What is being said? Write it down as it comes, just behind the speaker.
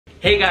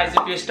Hey guys,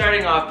 if you're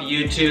starting off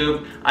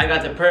YouTube, I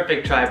got the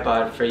perfect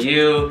tripod for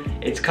you.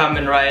 It's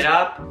coming right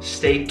up.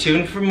 Stay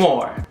tuned for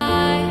more.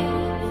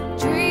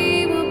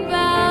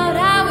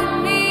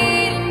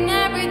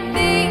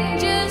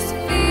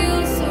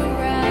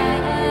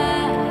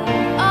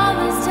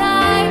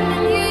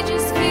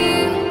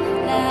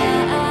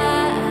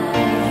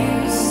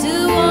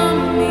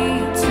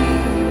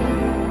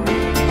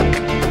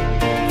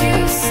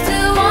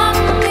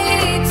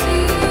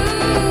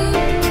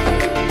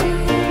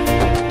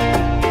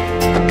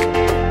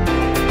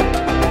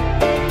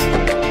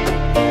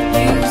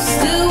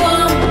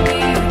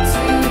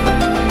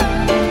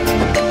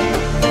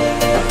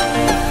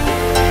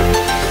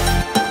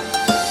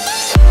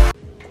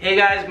 Hey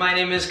guys, my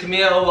name is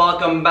Camille.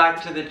 Welcome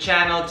back to the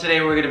channel.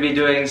 Today we're going to be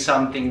doing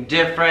something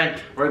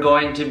different. We're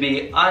going to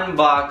be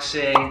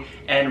unboxing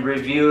and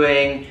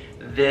reviewing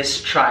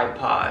this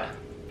tripod.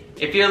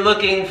 If you're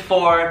looking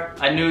for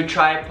a new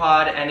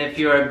tripod and if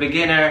you're a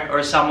beginner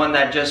or someone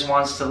that just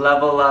wants to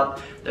level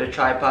up their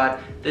tripod,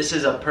 this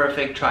is a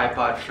perfect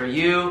tripod for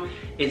you.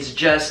 It's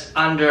just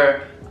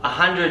under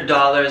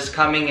 $100,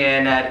 coming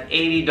in at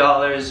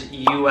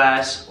 $80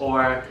 US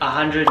or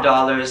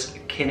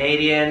 $100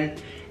 Canadian.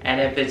 And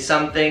if it's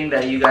something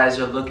that you guys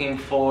are looking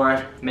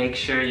for, make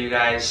sure you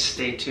guys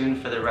stay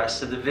tuned for the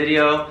rest of the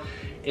video.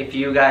 If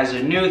you guys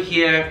are new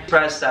here,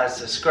 press that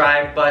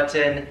subscribe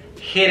button,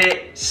 hit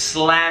it,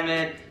 slam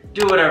it,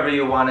 do whatever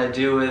you want to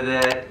do with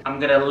it. I'm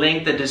gonna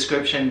link the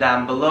description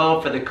down below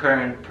for the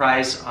current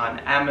price on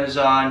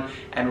Amazon,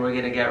 and we're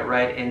gonna get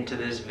right into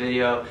this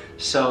video.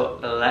 So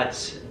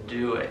let's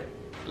do it.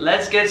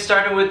 Let's get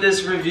started with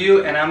this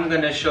review, and I'm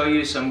gonna show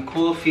you some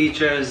cool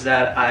features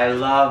that I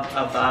love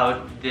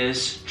about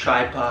this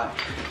tripod.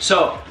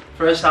 So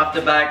first off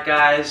the bat,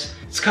 guys,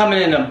 it's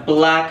coming in a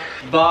black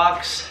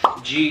box,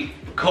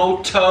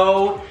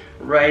 Geekoto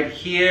right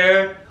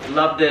here.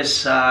 Love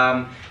this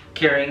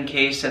carrying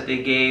case that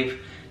they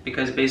gave,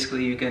 because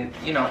basically you can,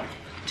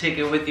 take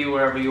it with you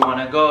wherever you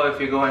want to go.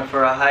 If you're going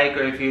for a hike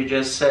or if you're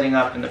just setting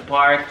up in the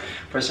park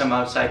for some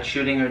outside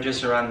shooting or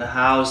just around the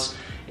house,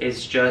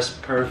 it's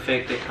just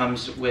perfect. It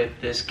comes with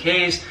this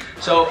case.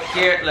 So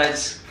here,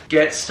 let's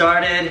get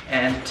started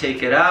and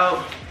take it out.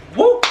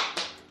 Whoop!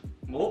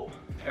 Whoop!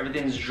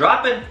 Everything's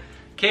dropping.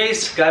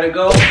 Case, gotta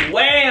go.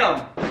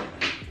 Wham!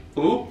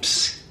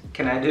 Oops!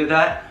 Can I do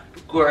that?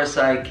 Of course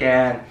I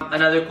can.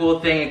 Another cool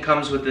thing, it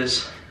comes with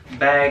this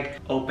bag.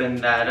 Open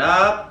that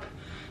up.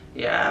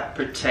 Yeah,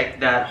 protect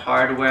that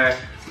hardware.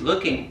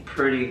 Looking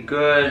pretty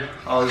good.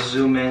 I'll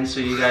zoom in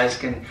so you guys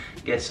can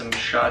get some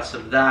shots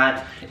of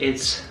that.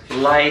 It's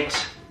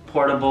light,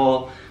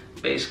 portable.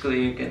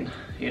 Basically you can,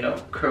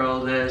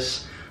 curl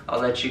this.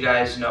 I'll let you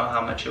guys know how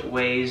much it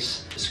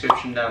weighs.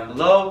 Description down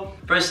below.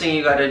 First thing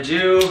you gotta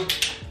do,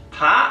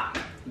 pop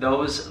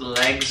those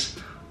legs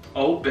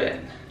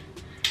open.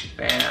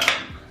 Bam.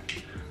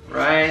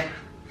 Right?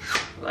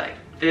 Like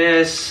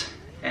this.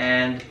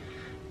 And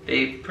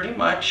they pretty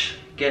much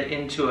get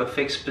into a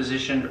fixed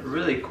position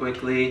really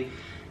quickly.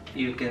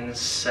 You can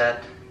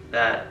set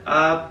that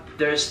up.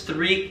 There's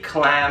 3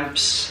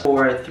 clamps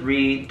for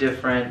 3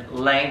 different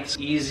lengths.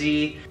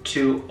 Easy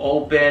to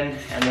open,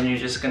 and then you're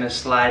just gonna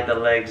slide the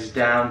legs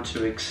down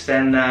to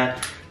extend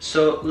that.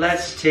 So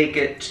let's take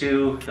it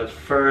to the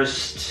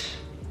first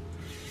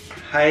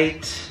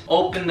height.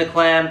 Open the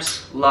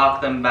clamps,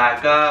 lock them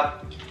back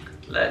up.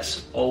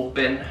 Let's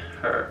open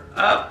her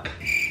up.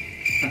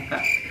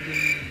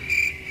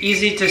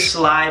 Easy to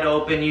slide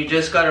open. You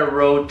just gotta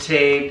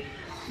rotate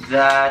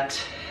that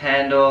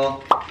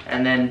handle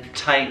and then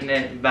tighten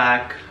it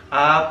back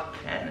up,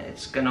 and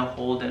it's gonna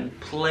hold in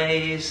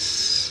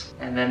place.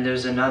 And then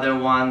there's another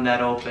one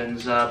that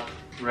opens up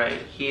right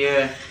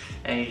here,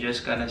 and you're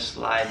just gonna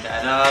slide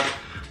that up.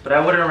 But I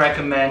wouldn't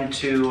recommend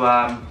to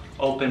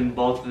open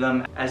both of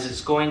them, as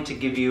it's going to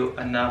give you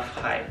enough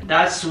height.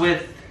 That's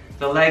with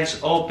the legs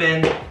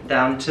open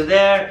down to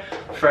there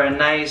for a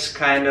nice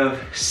kind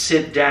of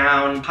sit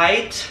down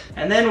height.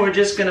 And then we're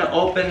just gonna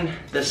open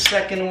the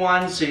second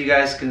one so you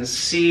guys can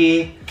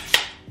see.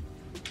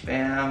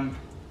 Bam.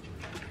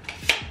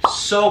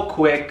 So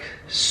quick,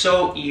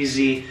 so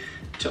easy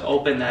to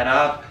open that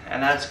up,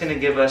 and that's gonna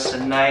give us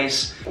a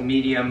nice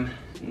medium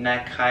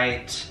neck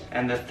height.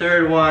 And the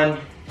third one,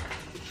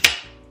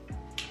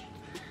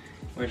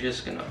 we're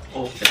just gonna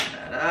open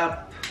that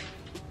up.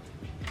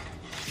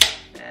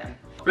 Bam.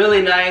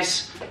 Really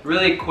nice,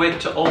 really quick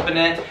to open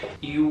it.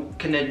 You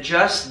can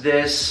adjust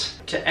this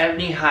to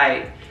any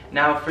height.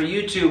 Now for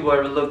YouTube,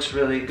 what looks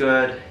really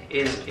good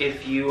is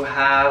if you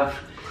have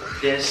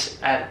this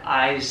at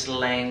eye's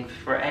length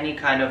for any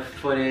kind of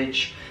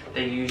footage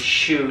that you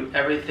shoot.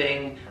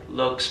 Everything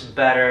looks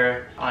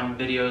better on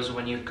videos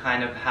when you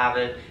kind of have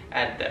it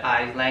at the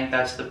eye length.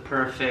 That's the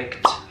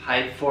perfect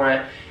height for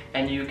it.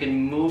 And you can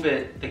move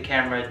the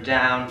camera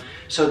down.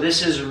 So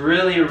this is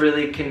really,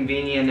 really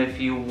convenient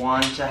if you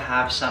want to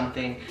have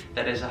something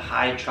that is a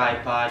high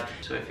tripod.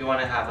 So if you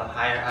want to have a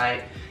higher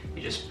height,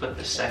 you just put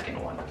the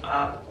second one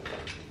up.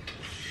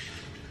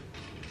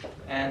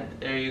 And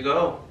there you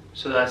go.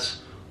 So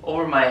that's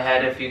over my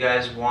head if you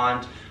guys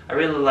want I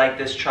really like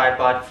this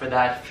tripod for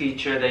that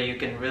feature that you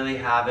can really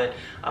have it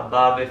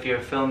above. If you're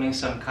filming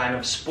some kind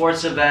of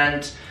sports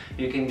event,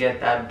 you can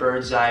get that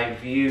bird's eye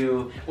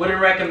view.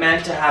 Wouldn't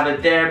recommend to have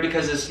it there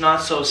because it's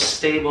not so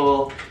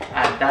stable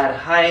at that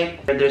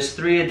height. There's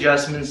 3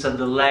 adjustments of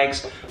the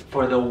legs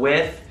for the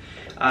width.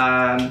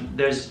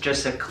 There's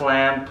just a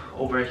clamp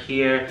over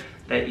here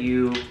that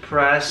you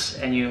press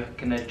and you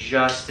can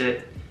adjust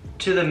it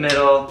to the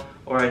middle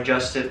or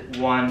adjust it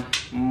one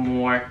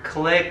more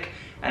click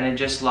and it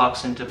just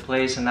locks into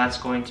place, and that's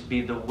going to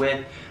be the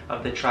width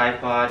of the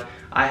tripod.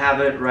 I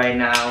have it right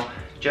now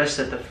just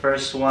at the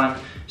first one,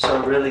 so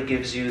it really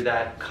gives you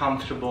that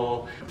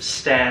comfortable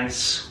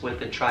stance with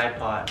the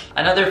tripod.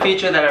 Another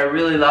feature that I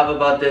really love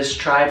about this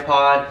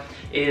tripod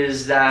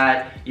is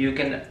that you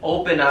can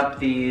open up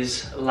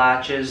these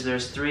latches.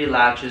 There's 3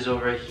 latches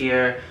over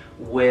here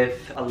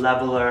with a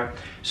leveler,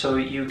 so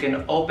you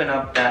can open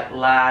up that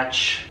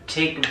latch,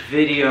 take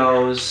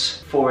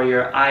videos for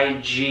your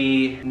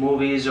IG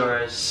movies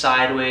or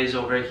sideways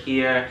over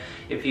here.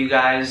 If you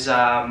guys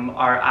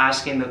are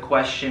asking the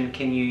question,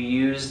 can you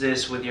use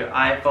this with your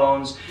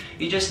iPhones?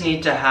 You just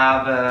need to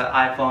have an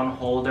iPhone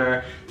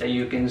holder that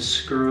you can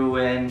screw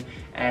in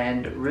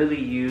and really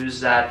use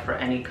that for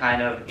any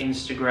kind of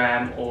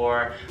Instagram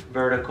or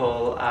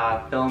vertical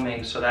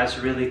filming. So that's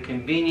really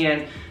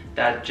convenient.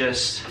 That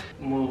just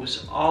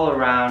moves all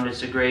around.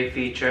 It's a great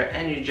feature,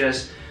 and you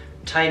just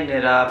tighten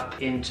it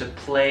up into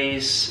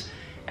place.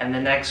 And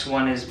the next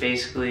one is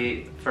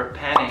basically for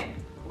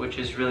panning, which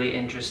is really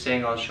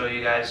interesting. I'll show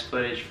you guys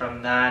footage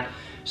from that.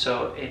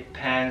 So it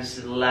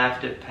pans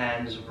left, it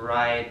pans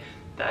right.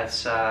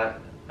 That's a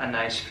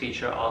nice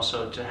feature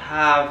also to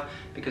have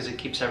because it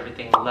keeps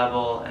everything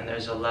level, and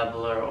there's a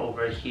leveler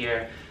over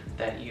here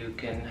that you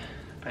can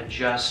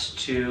adjust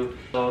to.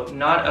 So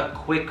not a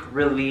quick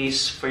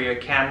release for your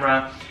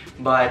camera,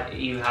 but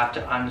you have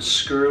to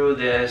unscrew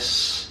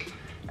this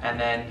and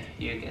then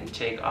you can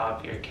take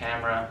off your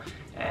camera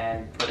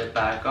and put it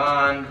back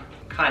on,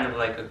 kind of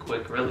like a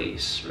quick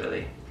release,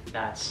 really.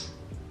 That's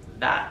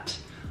that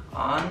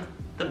on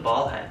the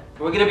ball head.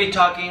 We're going to be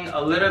talking a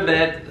little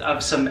bit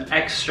of some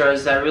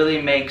extras that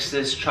really makes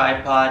this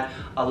tripod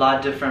a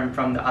lot different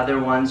from the other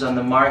ones on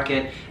the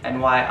market,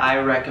 and why I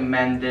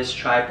recommend this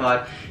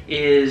tripod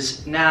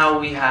is now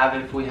we have,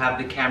 if we have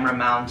the camera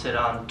mounted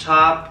on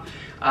top,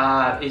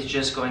 it's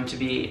just going to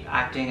be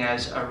acting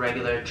as a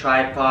regular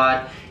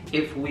tripod.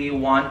 If we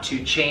want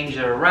to change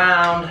it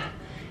around,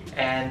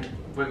 and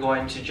we're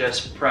going to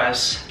just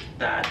press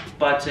that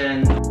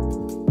button.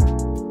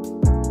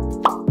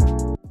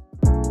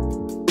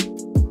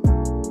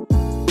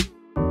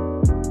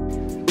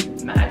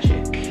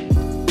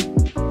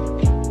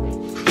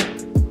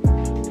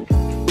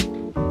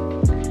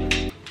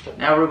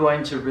 Now we're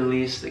going to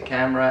release the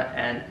camera,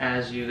 and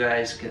as you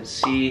guys can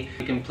see,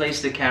 you can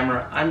place the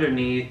camera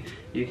underneath,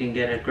 you can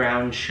get a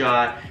ground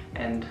shot,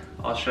 and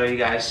I'll show you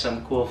guys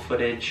some cool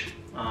footage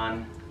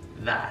on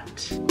that.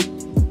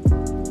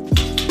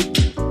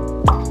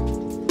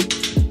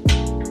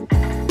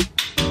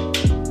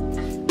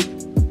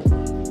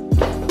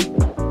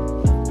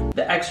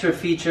 The extra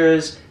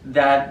features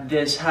that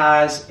this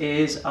has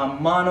is a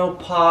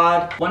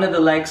monopod. One of the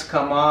legs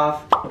come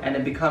off and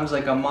it becomes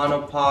like a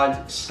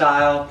monopod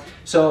style.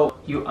 So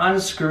you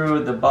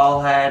unscrew the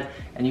ball head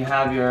and you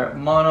have your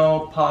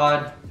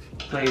monopod.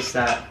 Place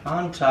that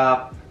on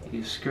top,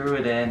 you screw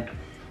it in,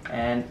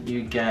 and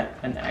you get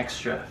an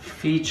extra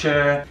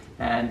feature.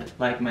 And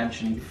like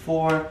mentioned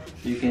before,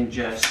 you can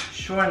just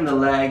shorten the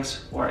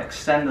legs or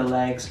extend the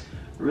legs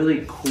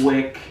really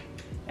quick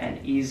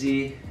and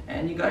easy,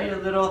 and you got your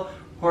little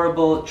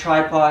portable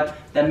tripod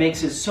that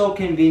makes it so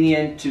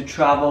convenient to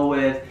travel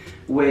with,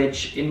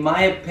 which in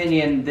my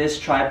opinion, this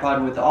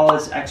tripod with all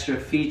its extra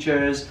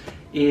features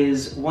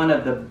is one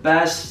of the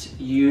best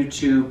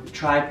YouTube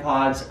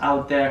tripods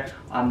out there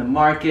on the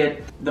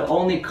market. The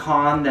only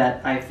con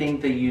that I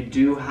think that you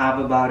do have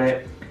about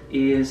it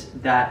is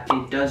that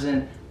it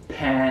doesn't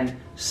pan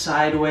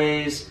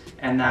sideways,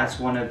 and that's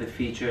one of the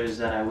features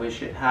that I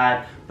wish it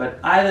had. But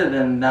other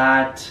than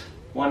that,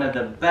 one of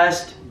the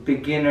best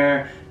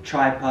beginner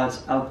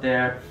tripods out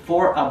there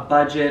for a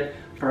budget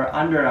for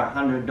under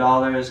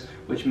 $100,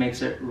 which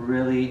makes it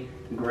really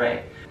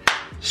great.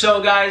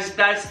 So guys,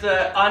 that's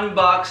the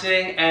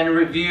unboxing and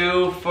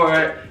review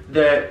for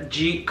the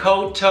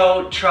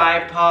Geekoto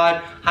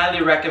tripod.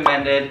 Highly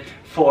recommended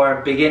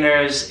for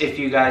beginners if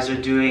you guys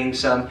are doing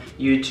some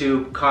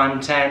YouTube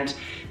content.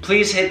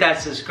 Please hit that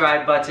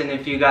subscribe button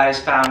if you guys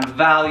found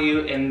value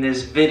in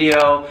this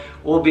video.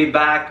 We'll be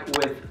back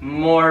with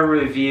more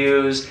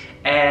reviews,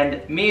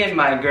 and me and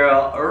my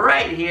girl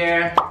right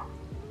here,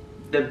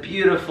 the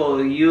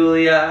beautiful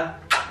Yulia,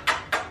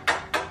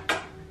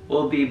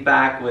 will be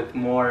back with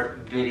more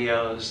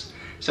videos.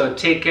 So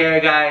take care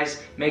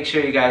guys, make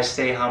sure you guys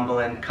stay humble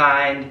and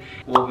kind.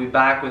 We'll be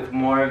back with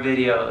more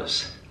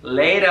videos.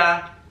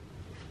 Later!